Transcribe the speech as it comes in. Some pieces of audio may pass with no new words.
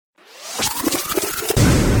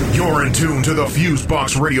You're in tune to the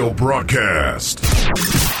Fusebox Radio broadcast. Turn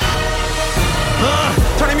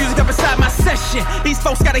the music up inside my session. These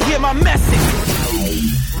folks gotta hear my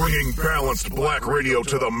message. Bringing balanced black radio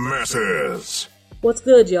to the masses. What's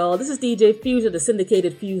good, y'all? This is DJ Fuse of the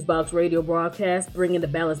syndicated Fusebox Radio broadcast, bringing the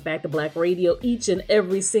balance back to black radio each and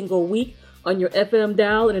every single week on your FM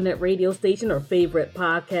dial, internet radio station, or favorite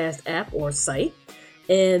podcast app or site.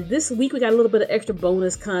 And this week we got a little bit of extra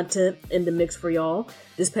bonus content in the mix for y'all.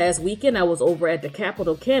 This past weekend I was over at the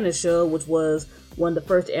Capital Cannabis Show, which was one of the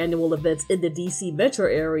first annual events in the DC metro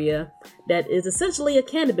area that is essentially a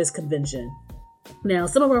cannabis convention. Now,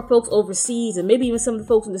 some of our folks overseas and maybe even some of the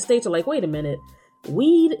folks in the States are like, wait a minute,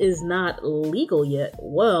 weed is not legal yet.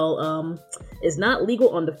 Well, it's not legal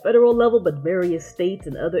on the federal level, but various states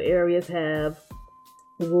and other areas have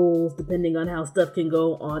rules depending on how stuff can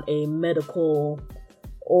go on a medical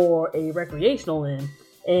or a recreational end.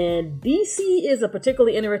 And DC is a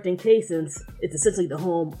particularly interesting case since it's essentially the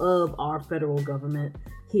home of our federal government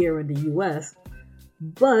here in the US.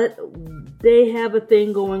 But they have a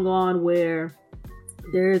thing going on where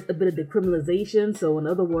there's a bit of decriminalization. So in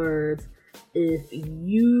other words, if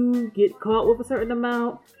you get caught with a certain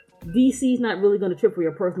amount, DC's not really going to trip for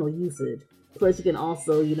your personal usage. Plus you can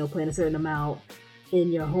also, plant a certain amount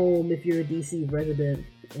in your home if you're a DC resident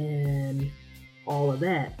and all of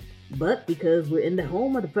that. But because we're in the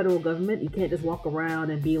home of the federal government, you can't just walk around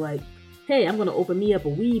and be like, hey, I'm going to open me up a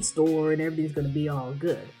weed store and everything's going to be all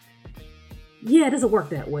good. Yeah, it doesn't work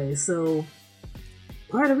that way. So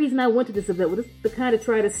part of the reason I went to this event was to kind of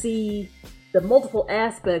try to see the multiple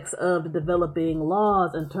aspects of the developing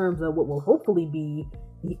laws in terms of what will hopefully be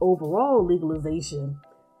the overall legalization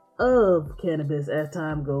of cannabis as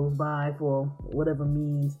time goes by, for whatever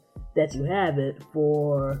means that you have it,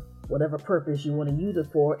 for whatever purpose you want to use it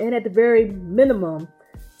for, and at the very minimum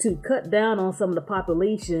to cut down on some of the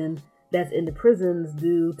population that's in the prisons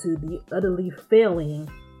due to the utterly failing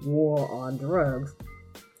war on drugs.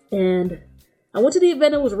 And I went to the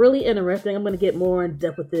event. It was really interesting. I'm going to get more in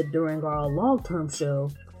depth with it during our long-term show.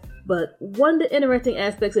 But one of the interesting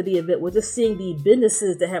aspects of the event was just seeing the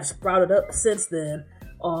businesses that have sprouted up since then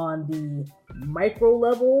on the micro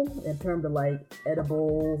level in terms of like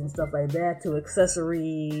edibles and stuff like that, to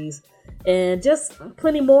accessories and just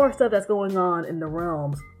plenty more stuff that's going on in the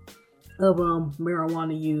realms of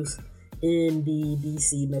marijuana use in the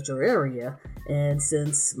DC metro area. And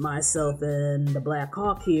since myself and the Black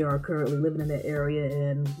Hawk here are currently living in that area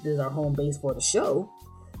and this is our home base for the show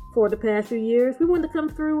for the past few years, we wanted to come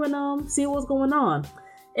through and see what's going on.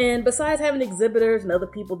 And besides having exhibitors and other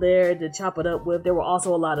people there to chop it up with, there were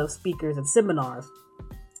also a lot of speakers and seminars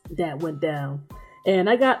that went down. And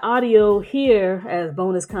I got audio here as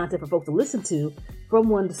bonus content for folks to listen to from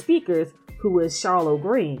one of the speakers, who is Charlo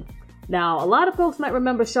Green. Now, a lot of folks might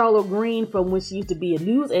remember Charlo Green from when she used to be a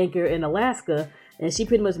news anchor in Alaska, and she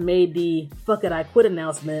pretty much made the "fuck it, I quit"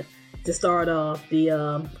 announcement to start off the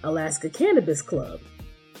Alaska Cannabis Club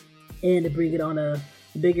and to bring it on a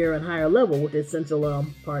bigger and higher level with the essential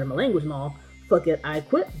part of my language and all, "fuck it, I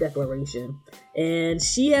quit" declaration. And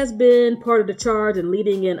she has been part of the charge and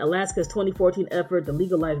leading in Alaska's 2014 effort to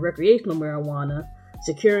legalize recreational marijuana,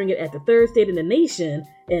 securing it as the third state in the nation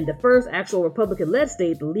and the first actual Republican-led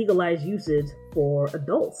state to legalize usage for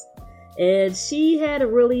adults. And she had a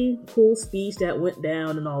really cool speech that went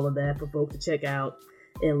down and all of that for folks to check out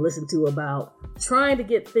and listen to about trying to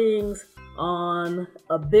get things on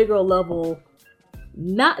a bigger level,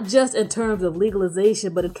 not just in terms of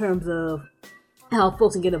legalization, but in terms of how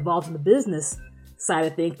folks can get involved in the business side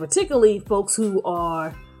of things, particularly folks who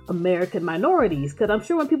are American minorities. Because I'm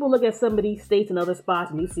sure when people look at some of these states and other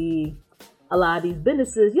spots and you see a lot of these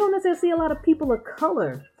businesses, you don't necessarily see a lot of people of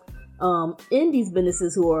color in these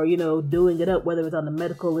businesses who are, doing it up, whether it's on the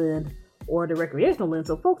medical end or the recreational end.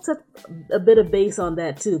 So folks touch a bit of base on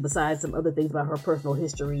that too, besides some other things about her personal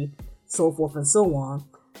history, so forth and so on.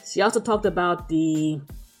 She also talked about the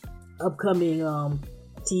upcoming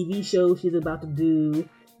TV show she's about to do,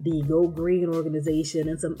 the Go Green organization,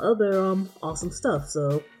 and some other awesome stuff.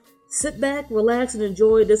 So sit back, relax, and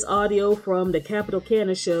enjoy this audio from the Capital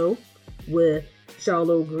Cannabis Show with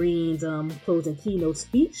Charlo Green's closing keynote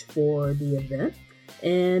speech for the event.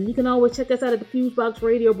 And you can always check us out at the Fusebox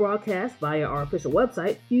Radio broadcast via our official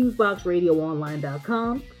website,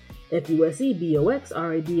 fuseboxradioonline.com,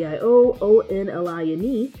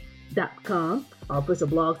 FUSEBOXRADIOONLINE.com. Our official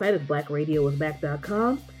blog site is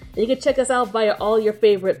blackradioisback.com. And you can check us out via all your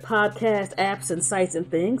favorite podcast apps and sites and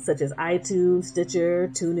things, such as iTunes, Stitcher,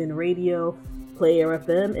 TuneIn Radio, Player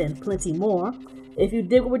FM, and plenty more. If you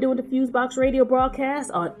dig what we're doing with the Fusebox Radio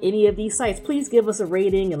broadcast on any of these sites, please give us a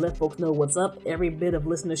rating and let folks know what's up. Every bit of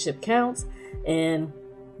listenership counts. And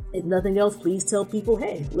if nothing else, please tell people,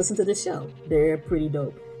 hey, listen to this show. They're pretty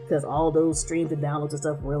dope. Because all those streams and downloads and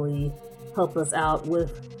stuff really help us out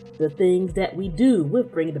with the things that we do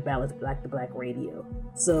with bringing the balance back to Black radio.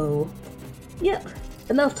 So, yeah,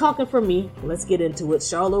 enough talking from me. Let's get into it.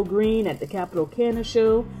 Charlotte Green at the Capital Canna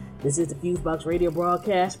Show. This is the Fusebox Radio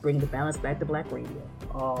broadcast, bringing the balance back to Black radio.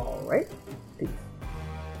 All right, peace.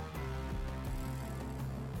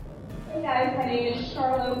 Hey guys, my name is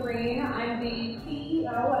Charlotte Green. I'm the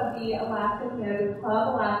CEO of the Alaska Cannabis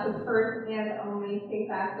Club, Alaska's first and only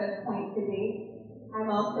safe access point to date.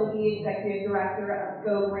 I'm also the executive director of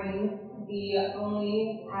Go Green, the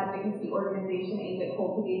only advocacy organization aimed at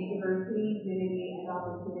cultivating diversity, unity, and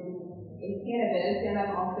opportunity in cannabis, and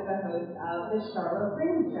I'm also the host of the Charlotte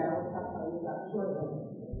Green Show, which I'll tell you about shortly.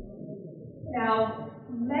 Now,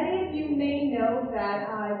 many of you may know that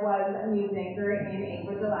I was a news anchor in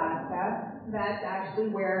Anchorage, Alaska. That's actually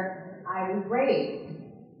where I was raised.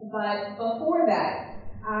 But before that,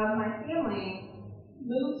 my family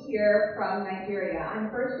moved here from Nigeria.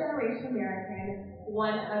 I'm first-generation American,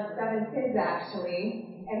 one of 7 kids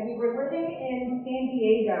actually, and we were living in San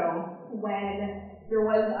Diego when there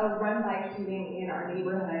was a run-by shooting in our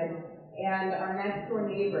neighborhood, and our next-door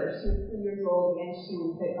neighbor, she was 3 years old, and she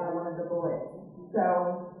was hit by one of the bullets.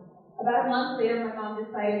 So about a month later, my mom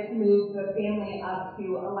decided to move the family up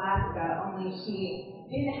to Alaska, only she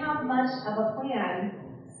didn't have much of a plan,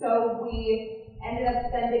 so we ended up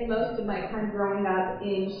spending most of my time growing up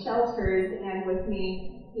in shelters and with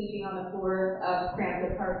me sleeping on the floors of cramped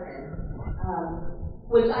apartments,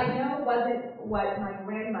 which I know wasn't what my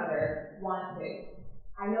grandmother wanted.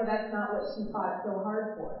 I know that's not what she fought so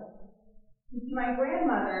hard for. You see, my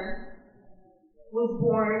grandmother was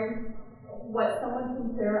born what some would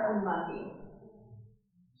consider unlucky.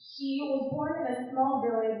 She was born in a small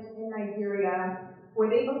village in Nigeria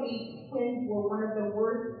where they believed twins were one of the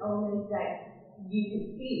worst omens that you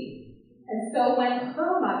could see. And so when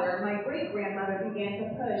her mother, my great-grandmother, began to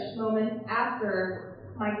push moments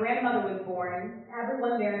after my grandmother was born,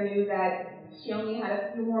 everyone there knew that she only had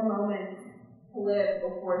a few more moments to live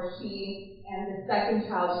before she and the second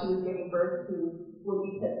child she was giving birth to would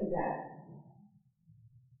be put to death.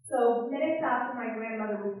 So minutes after my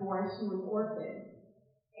grandmother was born, she was orphaned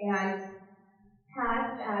and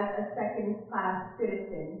passed as a second-class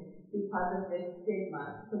citizen because of this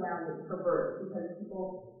stigma surrounding her birth. Because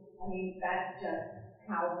people, that's just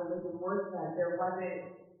how religion works then. There wasn't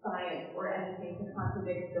science or anything to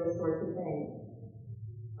contradict those sorts of things.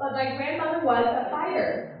 But my grandmother was a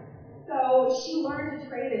fighter. So she learned to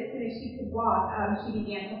trade as soon as she could walk. She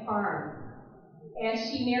began to farm. And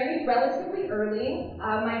she married relatively early.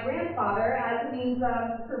 My grandfather, as a means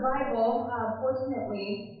of survival,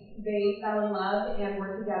 fortunately, they fell in love and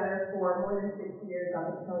were together for more than 6 years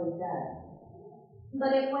up until his death.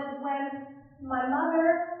 But it was when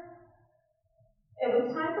it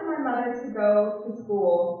was time for my mother to go to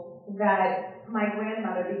school that my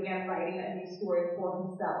grandmother began writing a new story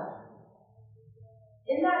for herself.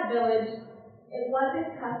 In that village, it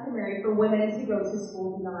wasn't customary for women to go to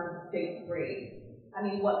school beyond 6th grade.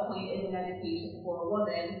 What point is an education for a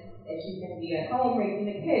woman if she's going to be at home raising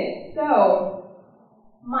the kids? So,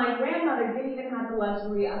 my grandmother didn't even have the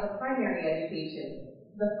luxury of a primary education,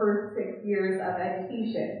 the first 6 years of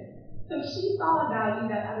education. So she saw a value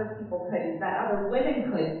that other people couldn't, that other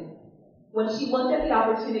women couldn't, when she looked at the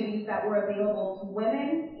opportunities that were available to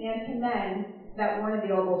women and to men that weren't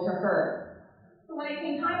available to her. So when it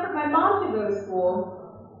came time for my mom to go to school,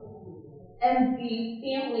 and the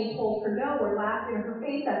family told her no or laughed in her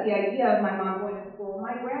face at the idea of my mom going to school,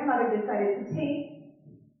 my grandmother decided to take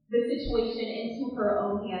the situation into her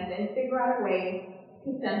own hands and figure out a way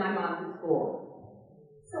to send my mom to school.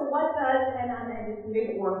 So what does an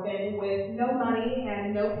uneducated orphan with no money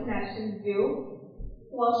and no connections do?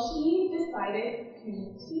 Well, she decided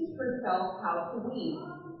to teach herself how to weave.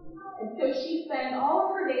 And so she spent all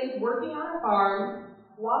of her days working on a farm,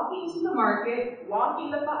 walking to the market,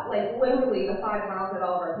 walking literally the 5 miles that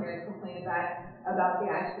all of our parents complain about they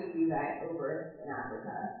actually do that over in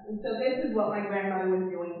Africa. And so this is what my grandmother was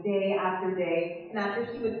doing day after day. And after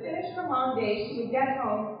she would finish her long day, she would get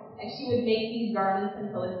home and she would make these garments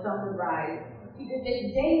until the sun would rise. She did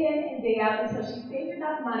this day in and day out until she saved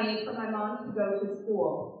enough money for my mom to go to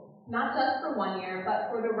school. Not just for 1 year, but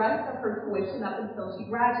for the rest of her tuition up until she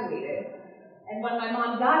graduated. And when my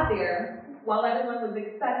mom got there, while everyone was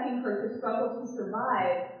expecting her to struggle to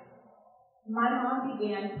survive, my mom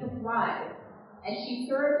began to thrive. and she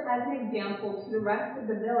served as an example to the rest of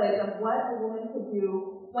the village of what a woman could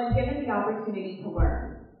do when given the opportunity to learn.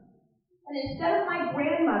 And instead of my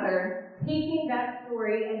grandmother taking that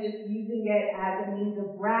story and just using it as a means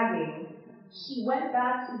of bragging, she went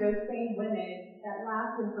back to those same women that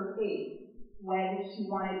laughed in her face when she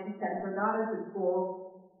wanted to send her daughter to school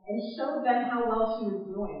and showed them how well she was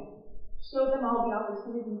doing, showed them all the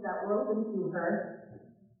opportunities that were open to her,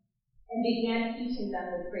 and began teaching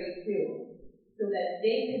them the trade too, so that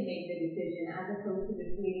they could make the decision as opposed to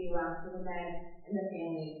just waiting around for the men and the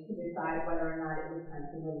family to decide whether or not it was time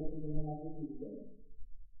to release the women education.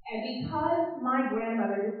 And because my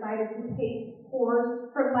grandmother decided to take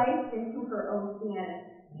her life into her own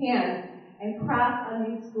hands and craft a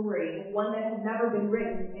new story, one that had never been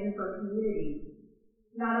written in her community,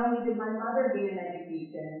 not only did my mother gain an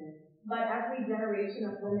education, but every generation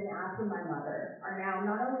of women after my mother are now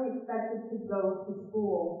not only expected to go to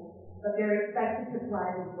school, but they're expected to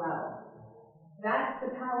thrive as well. That's the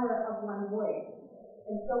power of one voice.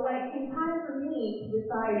 And so when it came time for me to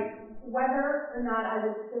decide whether or not I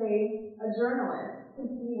would stay a journalist,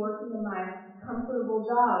 continue working in my comfortable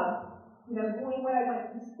job, doing what I went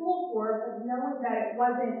to school for, but knowing that it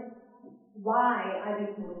wasn't why I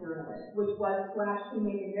became a journalist, which was to actually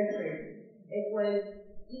make a difference. It was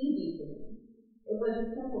easy for me. It was a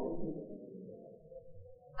simple decision.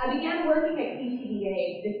 I began working at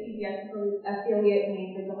KTVA, the CBS affiliate in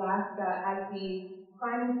Anchorage, Alaska, as the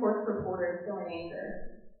crime and sports reporter and fill-in anchor.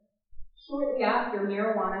 Shortly after,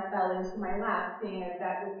 marijuana fell into my lap, seeing as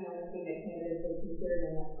that was the only thing that cannabis was considered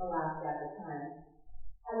in Alaska at the time.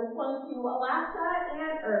 I was flown to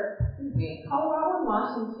Colorado and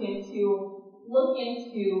Washington to look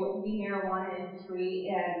into the marijuana industry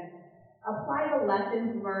and apply the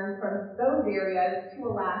lessons learned from those areas to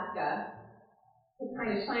Alaska to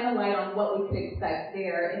kind of shine a light on what we could expect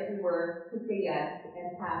there if we were to say yes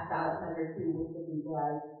and pass ballot number 2, which would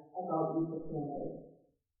legalize adult use of cannabis.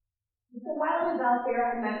 So while I was out there,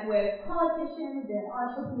 I met with politicians and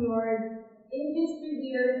entrepreneurs, industry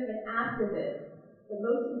leaders, and activists. But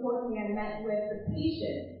most importantly, I met with the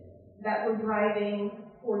patients that were driving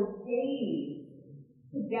for days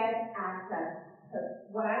to get access to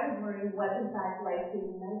what I was learning was, in fact,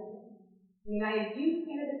 life-saving medicine. I mean, I had used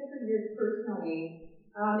cannabis for years personally.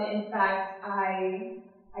 In fact, I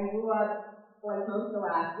grew up, like most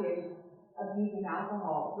Alaskans, abusing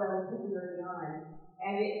alcohol relatively early on.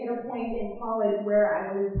 And it hit a point in college where I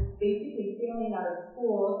was basically failing out of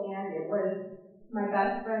school, and it was my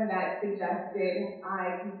best friend that suggested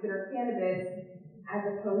I consider cannabis as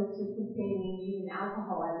opposed to continuing using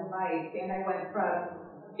alcohol as a vice. And I went from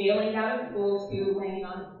failing out of school to landing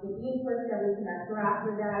on the dean's list every semester after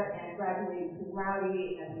that and graduating cum laude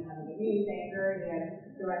and becoming a news anchor, and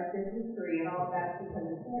the rest is history. And all of that's because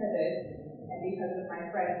of cannabis and because of my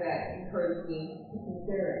friends that encouraged me to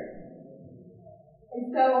consider it. And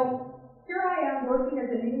so here I am working as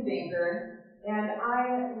a news anchor, and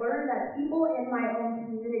I learned that people in my own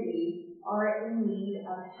community are in need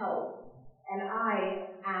of help. And I,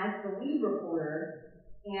 as the lead reporter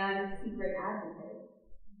and secret advocate,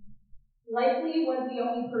 likely was the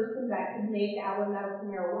only person that could make our medical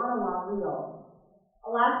marijuana law real.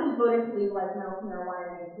 Alaskans voted to legalize medical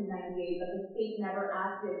marijuana in 1998, but the state never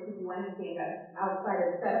acted to do anything outside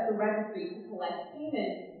of set up the registry to collect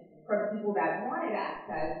payments from people that wanted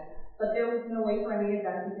access, but there was no way for any of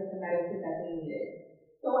them to get the medicine that they needed.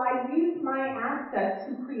 So I used my access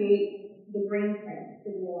to create the Green Print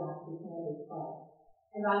for the Alaska Cannabis Club.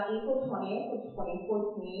 And on April 20th of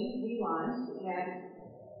 2014, we launched, and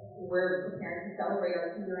we're preparing to celebrate our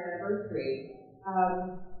 2-year anniversary.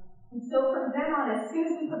 And so from then on, as soon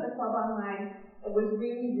as we put the club online, it was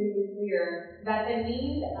really, really clear that the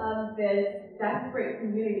need of this desperate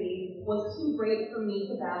community was too great for me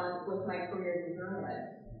to balance with my career as a journalist.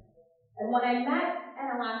 And when I met an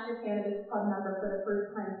Alaska Cannabis Club member for the first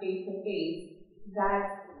time face to face, that's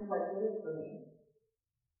what did it for me.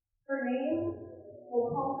 Her name, we'll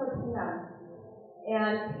call her Pam.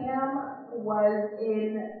 And Pam was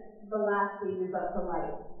in the last stages of her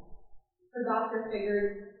life. Her doctor figured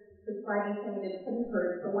prescribing cannabis couldn't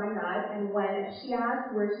hurt, so why not? And when she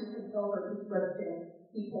asked where she could fill her prescription,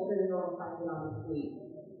 he told her to go and find it on the street.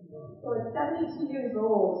 So at 72 years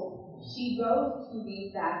old, she goes to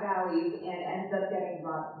these back alleys and ends up getting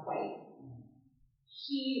robbed twice.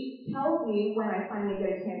 She tells me, when I finally get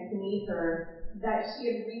a chance to meet her, that she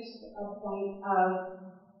had reached a point of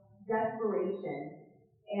desperation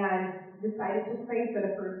and decided to pray for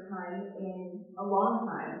the first time in a long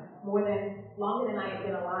time, longer than I had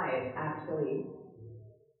been alive, actually.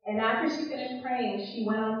 And after she finished praying, she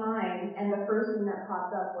went online, and the first thing that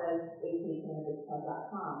popped up was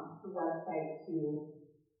akcannabisclub.com, the website to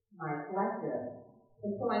my collective.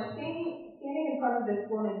 And so I'm standing in front of this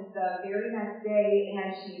woman the very next day,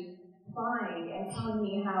 and she's crying and telling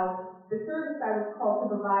me how the service I was called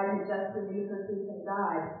to provide had just renewed her faith in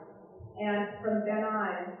God. And from then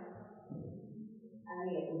on, I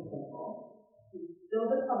mean, it was simple. We built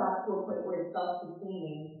the club up to a point where it's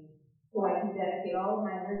self-sustaining, so I can dedicate all of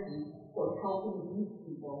my energy toward helping these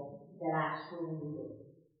people that actually need it.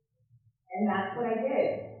 And that's what I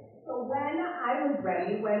did. So when I was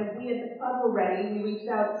ready, when we at the club were ready, we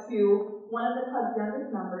reached out to one of the club's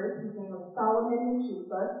youngest members. His name was Solomon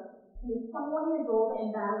Mishukos. He was 21 years old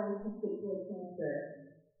and battling testicular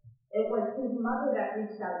cancer. It was his mother that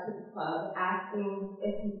reached out to the club asking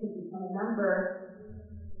if he could become a member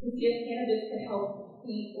to see if cannabis could help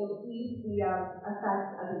treat or ease the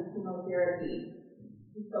effects of his chemotherapy.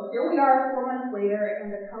 And so here we are 4 months later, and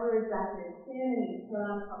the color is back in his skin, and he's put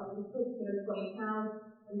on probably 15 or 20 pounds,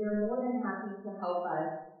 and they're more than happy to help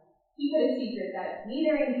us keep it a secret that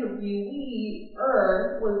neither interviewee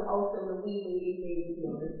was also the weed lady they were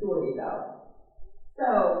doing the story about. So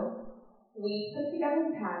we put together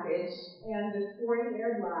the package, and the story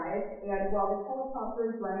aired live, and while the teleprompter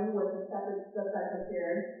is running with the separate script I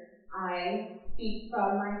prepared, I speak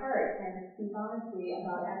from my heart and speak honestly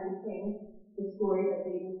about everything, the story that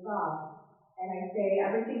they just saw. And I say,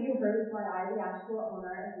 everything you heard is why I, the actual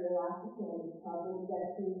owner of the Alaska Cannabis Club, will be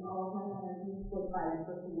dedicating all of my energy toward fighting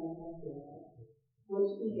for freedom and fairness,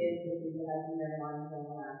 which begins with the day that I do marijuana here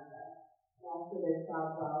in Alaska. And after this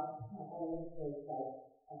job, well, not that I was great,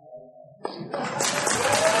 but that's what I say.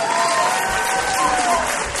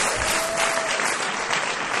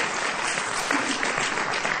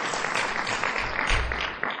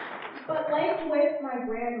 But like with my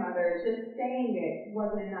grandmother, just saying it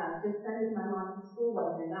wasn't enough. Just sending my mom to school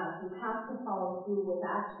wasn't enough. You have to follow through with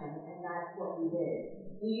action, and that's what we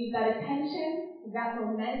did. We used that attention, that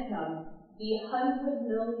momentum, the 100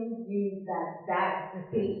 million views that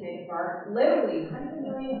statement got. Literally, 100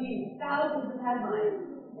 million views, thousands of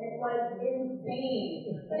headlines. It was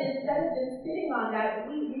insane. But instead of just sitting on that,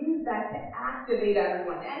 we used that to activate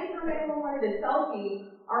everyone. Anytime anyone wanted a selfie,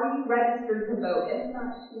 are you registered to vote? If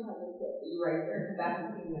not, she has a tip for you right there. Come back and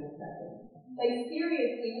see me in a second. Like,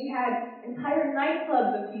 seriously, we had entire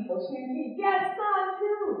nightclubs of people chanting, yes, song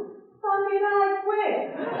two! Sunday night quit!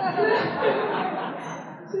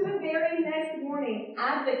 To the very next morning,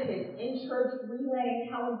 advocates in church relaying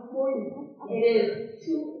how important it is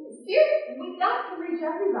to, seriously, we got to reach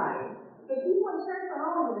everybody. The people in church are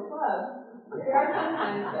all over the club. They are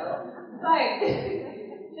sometimes, though. But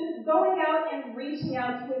just going out and reaching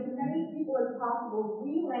out to as many people as possible,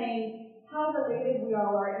 relaying how related we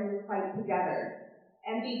all are in this fight together.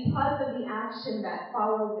 And because of the action that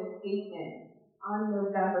followed this statement, on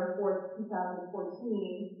November 4th,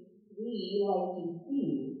 2014, we, like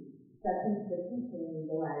DC, stepped into the future and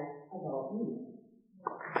legalized adult use.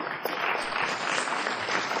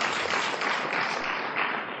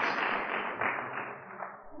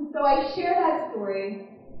 And so I share that story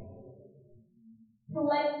to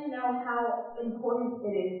let you know how important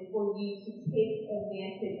it is for you to take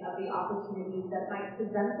advantage of the opportunities that might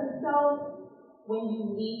present themselves when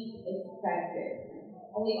you least expect it.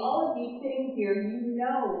 Only all of you sitting here, you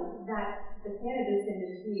know that the cannabis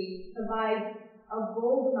industry provides a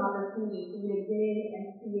golden opportunity for you to get in and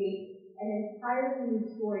create an entirely new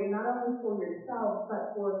story, not only for yourself,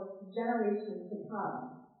 but for generations to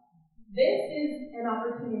come. This is an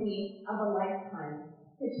opportunity of a lifetime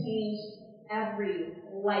to change every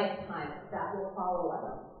lifetime that will follow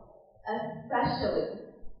us,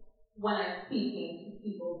 especially when I'm speaking to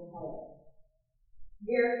people of color.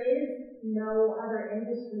 There is no other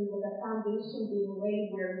industry with a foundation being laid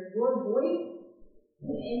where your voice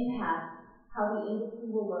can impact how the industry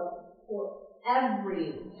will look for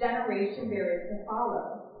every generation there is to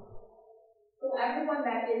follow. So everyone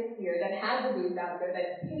that is here, that has a booth out there,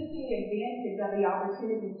 that's taking advantage of the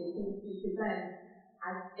opportunities this industry presents,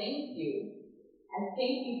 I thank you. I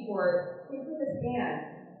thank you for taking a stand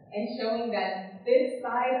and showing that this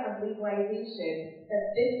side of legalization, that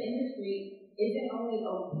this industry isn't only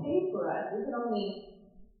okay for us, isn't only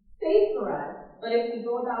safe for us, but if we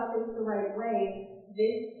go about this the right way,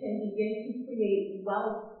 this can begin to create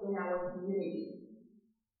wealth in our community.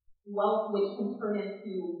 Wealth which can turn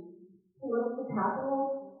into political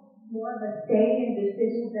capital, more of a say in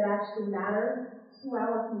decisions that actually matter to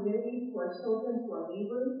our communities, to our children, to our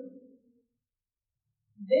neighbors.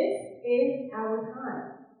 This is our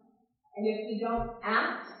time. And if we don't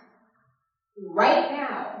act right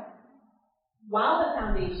now, while the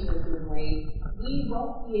foundation is doing right, we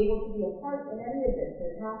won't be able to be a part in any of this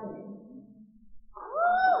that's happening.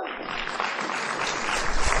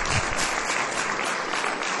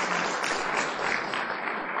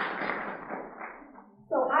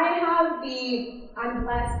 So I'm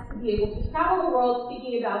blessed to be able to travel the world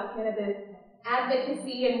speaking about cannabis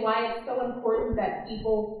advocacy and why it's so important that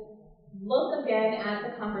people look again at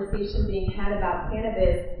the conversation being had about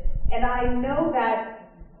cannabis. And I know that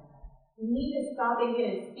me just stopping in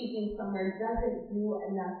and speaking somewhere doesn't do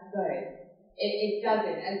enough good. It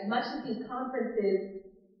doesn't. As much as these conferences,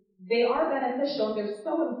 they are beneficial and they're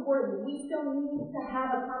so important, we still need to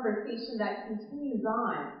have a conversation that continues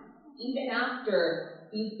on even after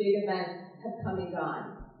these big events have come and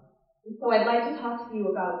gone. And so I'd like to talk to you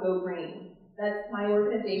about Go Green. That's my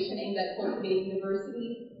organization aimed at cultivating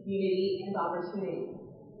diversity, unity, and opportunity.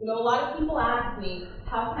 You know, a lot of people ask me,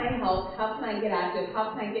 how can I help? How can I get active? How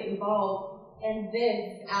can I get involved? And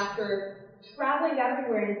this, after traveling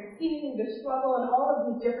everywhere and seeing the struggle in all of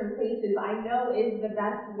these different places, I know is the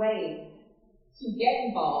best way to get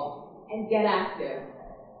involved and get active.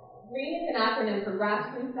 GREEN is an acronym for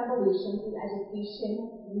Grassroots Evolution through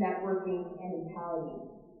Education, Networking, and Empowerment.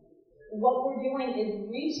 What we're doing is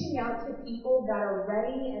reaching out to people that are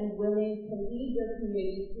ready and willing to lead their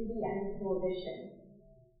communities through the end of prohibition.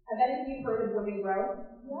 Have any of you heard of Women Grow?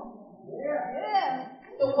 Yeah.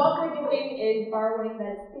 So what we're doing is borrowing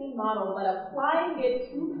that same model, but applying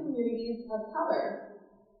it to communities of color.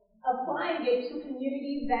 Applying it to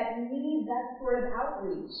communities that need that sort of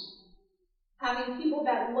outreach. Having people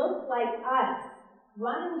that look like us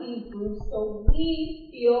running these groups so we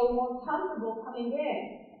feel more comfortable coming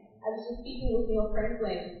in. I was just speaking with Neil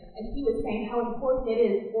Franklin, and he was saying how important it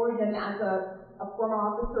is for him as a former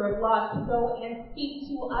officer of law to go and speak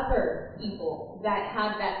to other people that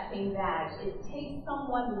have that same badge. It takes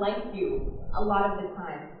someone like you a lot of the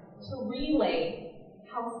time to relay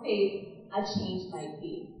how safe a change might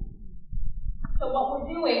be. So what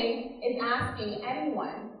we're doing is asking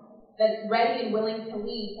anyone that's ready and willing to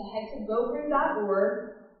lead to head to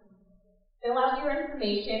gogreen.org, fill out your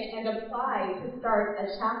information, and apply to start a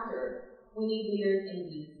chapter. We need leaders in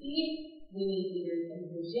D.C., we need leaders in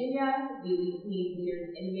Virginia, we need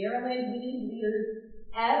leaders in Maryland, we need leaders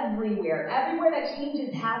everywhere. Everywhere that change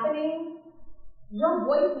is happening, your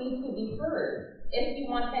voice needs to be heard if you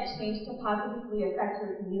want that change to positively affect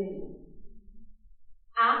your community.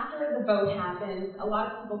 After the vote happens, a lot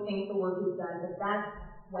of people think the work is done, but that's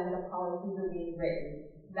when the policies are being written.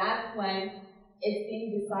 That's when it's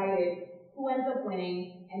being decided who ends up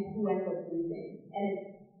winning and who ends up losing. And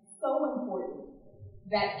it's so important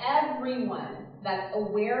that everyone that's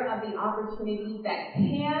aware of the opportunities that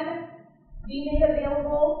can be made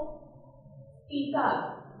available speak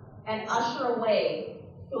up and usher a way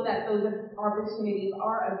so that those opportunities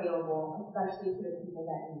are available, especially to the people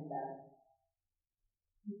that need them.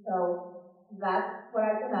 So that's what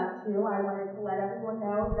I've been up to. I wanted to let everyone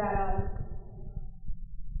know that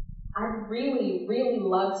I'd really, really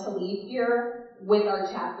love to lead here with our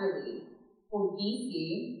chapter lead for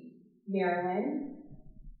DC, Maryland,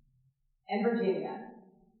 and Virginia.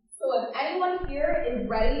 So if anyone here is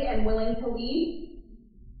ready and willing to lead,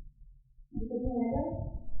 put your hand up.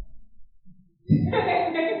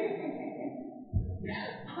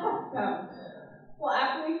 Awesome. Well,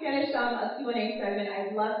 after we finish a Q&A segment,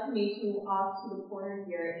 I'd love to meet you off to the corner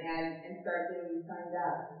here and start getting you signed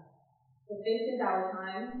up. But this is our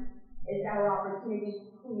time. It's our opportunity to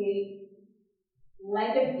create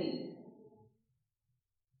legacies.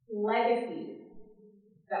 Legacies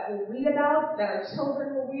that we'll read about, that our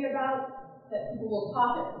children will read about, that people will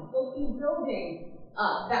talk about. We'll see buildings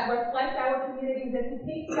that reflect our communities and to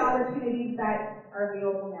take the opportunities that are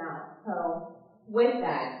available now. So with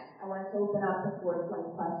that, I want to open up the floor to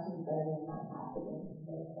any questions that anyone might have for me.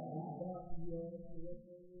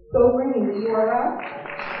 Go Green, the URL.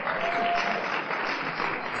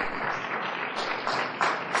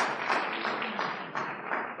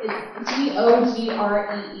 It's GOGREENE,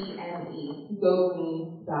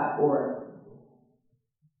 gogreen.org.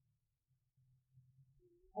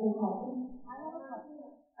 Any questions? I have a question.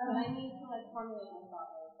 I need to formulate my thought.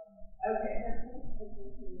 Okay.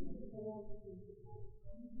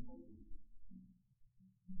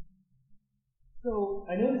 So,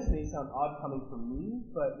 I know this may sound odd coming from me,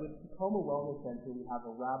 but with Tacoma Wellness Center, we have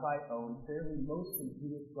a rabbi-owned, fairly mostly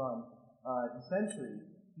Jewish-run dispensary.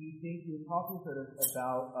 Do you think you're talking sort of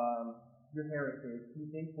about your heritage? Do you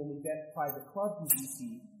think when we get private clubs in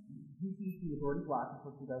DC was already black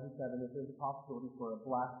until 2007, that there's a possibility for a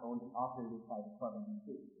black-owned and operated private club in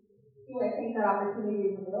DC? Do I think that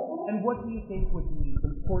opportunity is available? And what do you think would be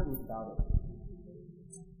important about it?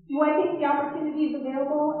 Do I think the opportunity is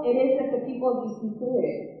available? It is if the people be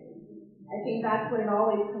considered. I think that's what it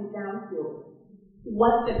always comes down to.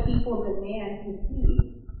 What the people demand to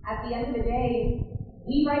see. At the end of the day,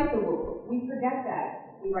 we write the rules. We forget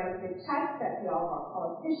that. We write the checks that we all are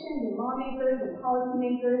politicians and lawmakers and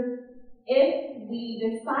policymakers. If we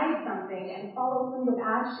decide something and follow through with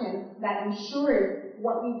action that ensures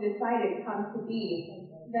what we've decided comes to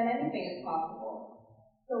be, then anything is possible.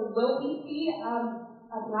 So will we see a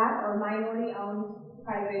Black or minority-owned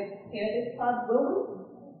private cannabis club? Will we?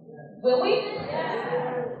 Will we?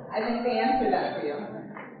 I think they answered that for you.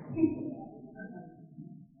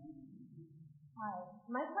 Hi.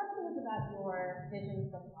 My question is about your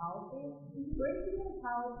vision for policy. Where do you think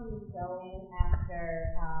policy is going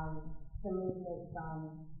after the movement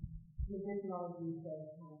from medicinal use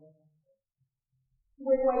of cannabis?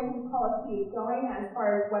 Where do I think policy is going as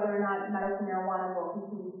far as whether or not medical marijuana will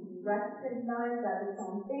continue to be recognized as its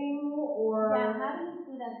own thing, or... Yeah, how do you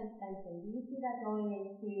see that dispensing? Do you see that going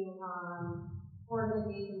into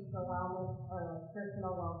organizations for wellness or like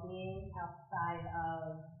personal well-being outside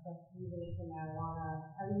of just using it for marijuana,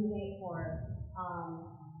 or using it for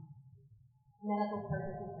medical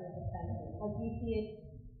purposes for dispensing? Like, do you see it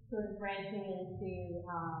sort of branching into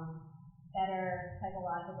better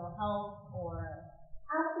psychological health, or...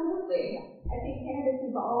 Absolutely. I think cannabis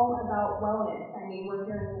is all about wellness. I mean, we're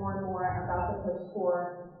hearing more and more about the push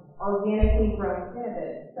for organically grown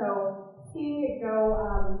cannabis. So seeing it go,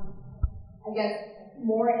 I guess,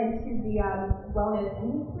 more into the wellness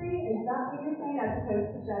industry, is that what you're saying, as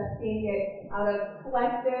opposed to just seeing it out of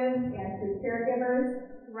collectives and through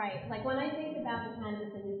caregivers? Right. Like, when I think about the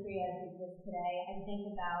cannabis industry as it exists today, I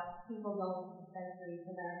think about people going to dispensaries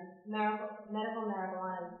for medical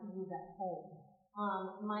marijuana to use at home.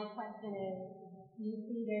 My question is, do you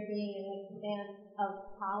see there being an expanse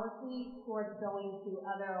of policy towards going to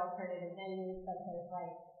other alternative venues, such as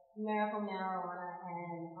like medical marijuana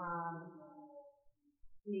and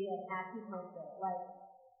the acupuncture, like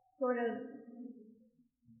sort of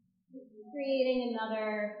creating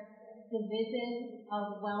another division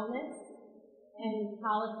of wellness and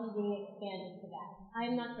policy being expanded to that?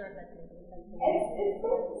 I'm not sure if that's making sense. It's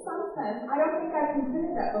making some sense. I don't think I've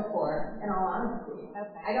considered that before, in all honesty.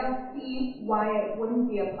 Okay. I don't see why it wouldn't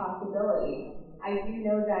be a possibility. I do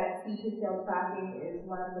know that seed-to-sale tracking is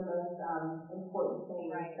one of the most important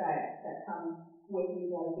things that comes with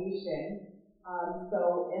legalization.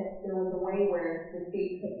 So if there was a way where the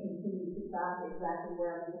state could continue to track exactly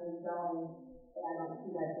where everything is going, then I don't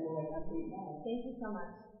see that doing it every day. Thank you so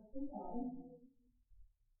much.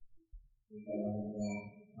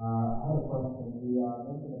 I had a question. You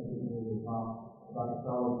mentioned at the beginning of your talk about the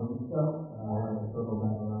Charlotte Green Show. I wanted to circle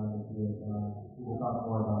back around to see if you could talk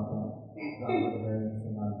more about that. That was a very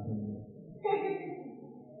interesting opportunity.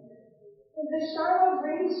 The Charlotte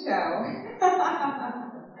Green Show.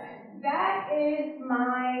 That is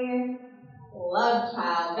my love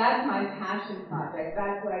child. That's my passion project.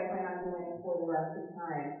 That's what I plan on doing for the rest of the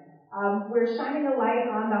time. We're shining a light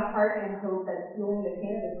on the heart and hope that's fueling the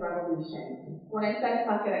cannabis revolution. When I said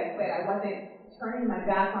fuck it, I quit, I wasn't turning my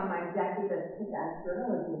back on my decade of kick-ass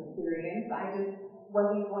journalism experience. I just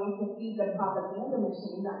wasn't going to feed the propaganda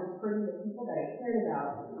machine that was hurting the people that I cared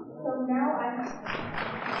about. So now I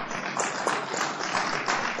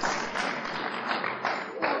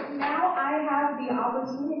have the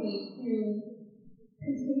opportunity to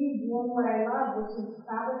continue doing what I love, which is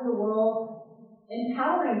traveling the world,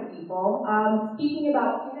 empowering people, speaking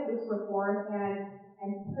about cannabis reform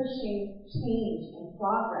and pushing change and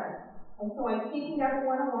progress. And so I'm taking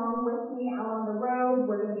everyone along with me out on the road.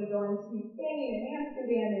 We're going to be going to Spain and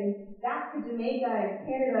Amsterdam and back to Jamaica and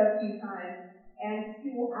Canada a few times, and to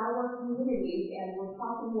our communities. And we're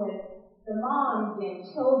talking with the moms and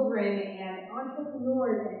children and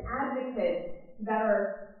entrepreneurs and advocates that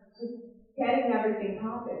are just getting everything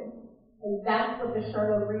popping. And that's what the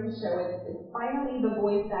Charlotte Green Show is. It's finally the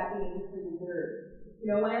voice that the industry deserves.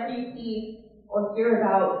 You know, whenever you see or hear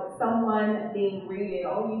about someone being raided,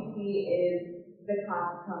 all you see is the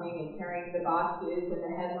cops coming and carrying the boxes and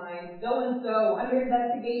the headlines, so-and-so, under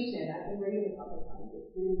investigation. I've been raided a couple times.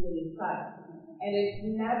 It really, really sucks. And it's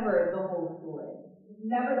never the whole story. It's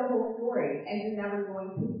never the whole story. And you're never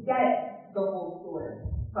going to get the whole story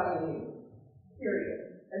from the news.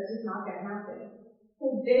 Period. That's just not going to happen.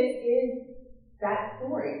 So this is that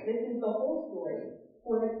story. This is the whole story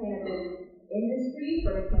for the cannabis industry,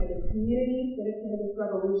 for the cannabis community, for the cannabis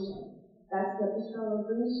revolution. That's what the Charlotte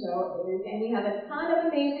Green Show is. And we have a ton of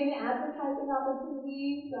amazing advertising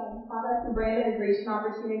opportunities, product and brand integration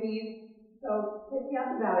opportunities. So hit me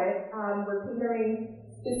up about it. We're catering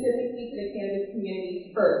specifically to the cannabis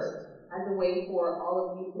community first, as a way for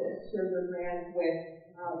all of you to share your brands with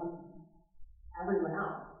everyone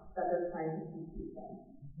else that they're trying to compete with.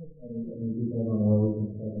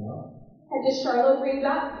 Head to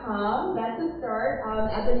charlottegreen.com. That's a start.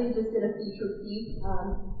 Ebony just did a feature piece.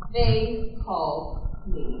 They called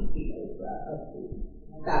me because that was good.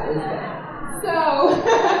 So,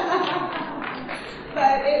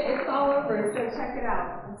 but it's all over. So check it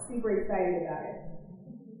out. I'm super excited about it.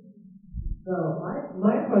 So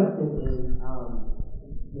my question is,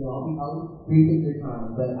 I'll be brief with your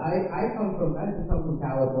time, but I just come from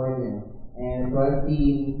California, and so I've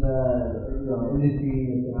seen the industry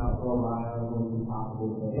has been out for a while, when it's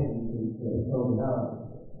possible for it to open up,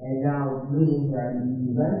 and now living here, I'm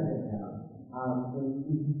a resident now. And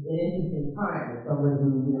it's an interesting time as someone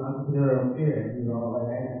who entrepreneurial spirit, like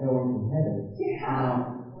I know where it's headed.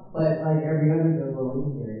 But like every other general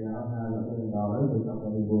in here, I don't have $1 million or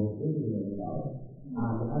something who's worth $50 million.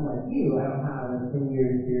 Unlike you, I don't have a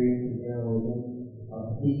 10-year experience in journalism,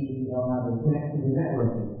 speaking, I don't have a connection to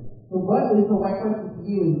networking. So my question to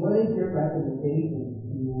you is, what is your recommendation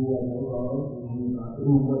to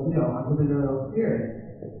entrepreneurial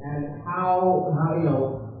spirit, and how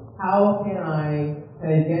can I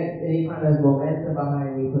get any kind of momentum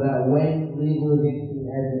behind me so that when legalization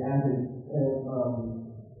as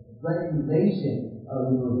recommendation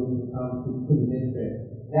of legalization comes to the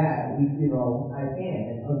district, that I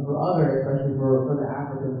can, and for others, especially for the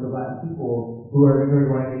Africans or Black people who are going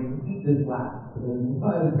to keep this black, because it's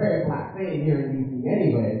a very black thing here in DC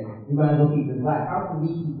anyway. We might as well keep this black. How can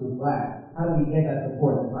we keep this black? How do we get that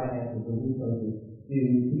support, the finances, the resources to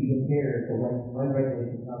be prepared for when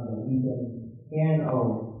regulation comes that we can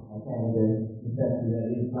own a cannabis dispensary that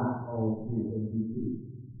is black owned here in DC?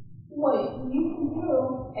 What you can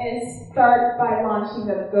do is start by launching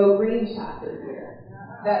the Go Green chapter here.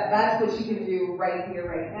 That's what you can do right here,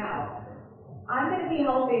 right now. I'm going to be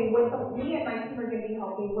helping me and my team are going to be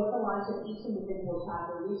helping with the launch of each individual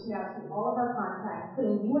chapter, reaching out to all of our contacts,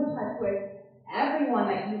 putting you in touch with everyone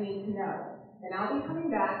that you need to know. And I'll be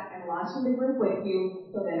coming back and launching the group with you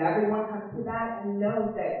so that everyone comes to that and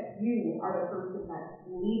knows that you are the person that's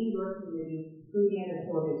leading your community through the end of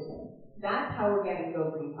prohibition. That's how we're getting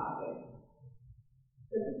Go Green topics.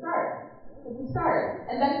 It's a start.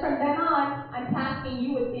 And then from then on, I'm tasking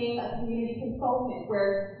you with being a community consultant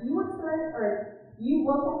where you look at the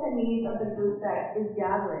needs of the group that is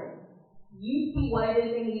gathering. You see what it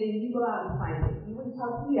is they need and you go out and find it. You reach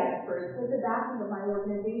out to the experts with the backing of my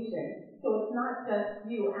organization. So it's not just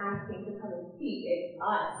you asking to come and speak, it's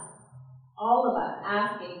us. All of us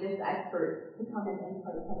asking this expert to come in and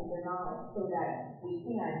put some of their knowledge so that we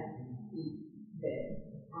can keep this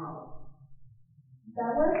out. Does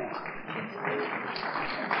that work? Can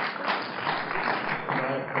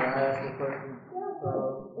I ask a question? Yeah.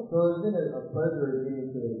 So it's been a pleasure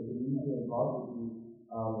getting to meet you and talk with you,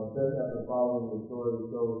 especially after following the story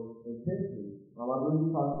so intensely. I believe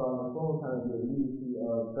we talked about on the phone kind of the immediacy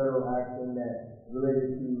of federal action that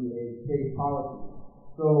related to a state policy.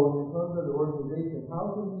 So in terms of the organization,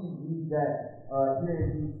 how can we use that here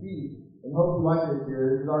in D.C.? And hopefully like this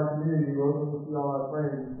here, this is our community, we're going to see all our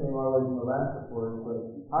friends who came all the way from Alaska for us, but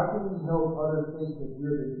how can we help other states if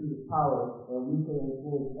we're the seat of power and we can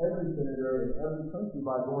influence every senator in every country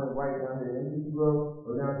by going right down here in D.C. Road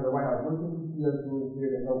or down to the White House? What can we see us doing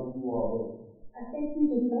here to help you all there? I think you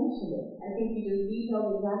just mentioned it. I think you just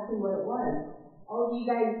detailed exactly what it was. All of you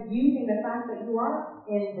guys using the fact that you are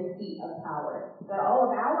in the seat of power, that all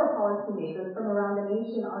of our policymakers from around the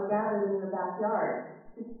nation are gathered in your backyard.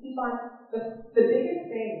 To keep on the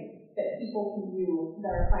biggest thing that people can do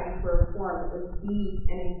that are fighting for reform is be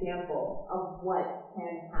an example of what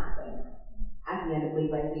can happen at the end of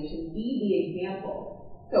legalization. Be the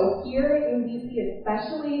example. So here in DC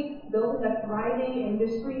especially, building a thriving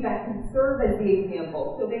industry that can serve as the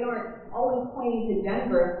example. So they aren't always pointing to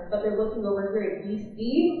Denver, but they're looking over here at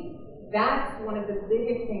DC. That's one of the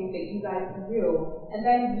biggest things that you guys can do. And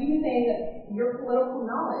then using your political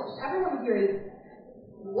knowledge. Everyone here is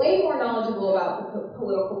way more knowledgeable about the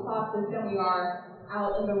political process than we are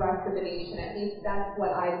out in the rest of the nation. At least that's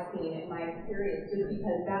what I've seen in my experience, just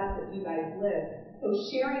because that's what you guys live. So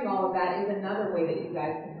sharing all of that is another way that you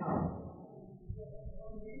guys can help.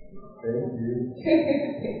 Thank you.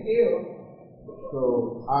 Thank you.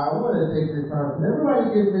 So I want to take this time. Can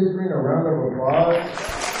everybody give Ms. Green a round of applause?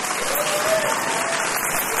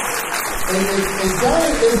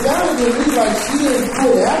 It sounded to me like she didn't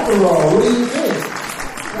quit after all. What do you think?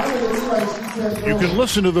 It sounded to me like she You can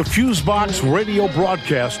listen to the Fusebox radio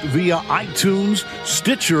broadcast via iTunes,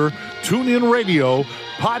 Stitcher, TuneIn Radio,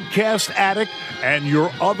 Podcast Addict, and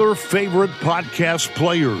your other favorite podcast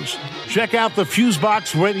players. Check out the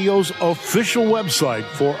Fusebox Radio's official website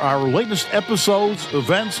for our latest episodes,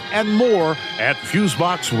 events, and more at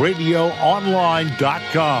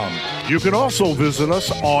FuseboxRadioOnline.com. You can also visit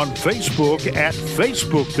us on Facebook at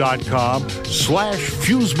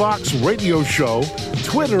Facebook.com/Fusebox Radio Show,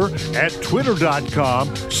 Twitter at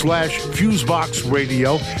Twitter.com/Fusebox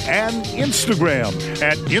Radio, and Instagram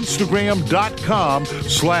at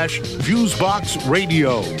Instagram.com/Fusebox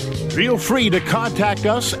Radio. Feel free to contact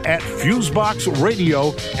us at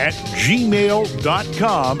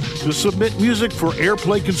FuseboxRadio@gmail.com to submit music for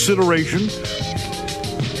airplay consideration,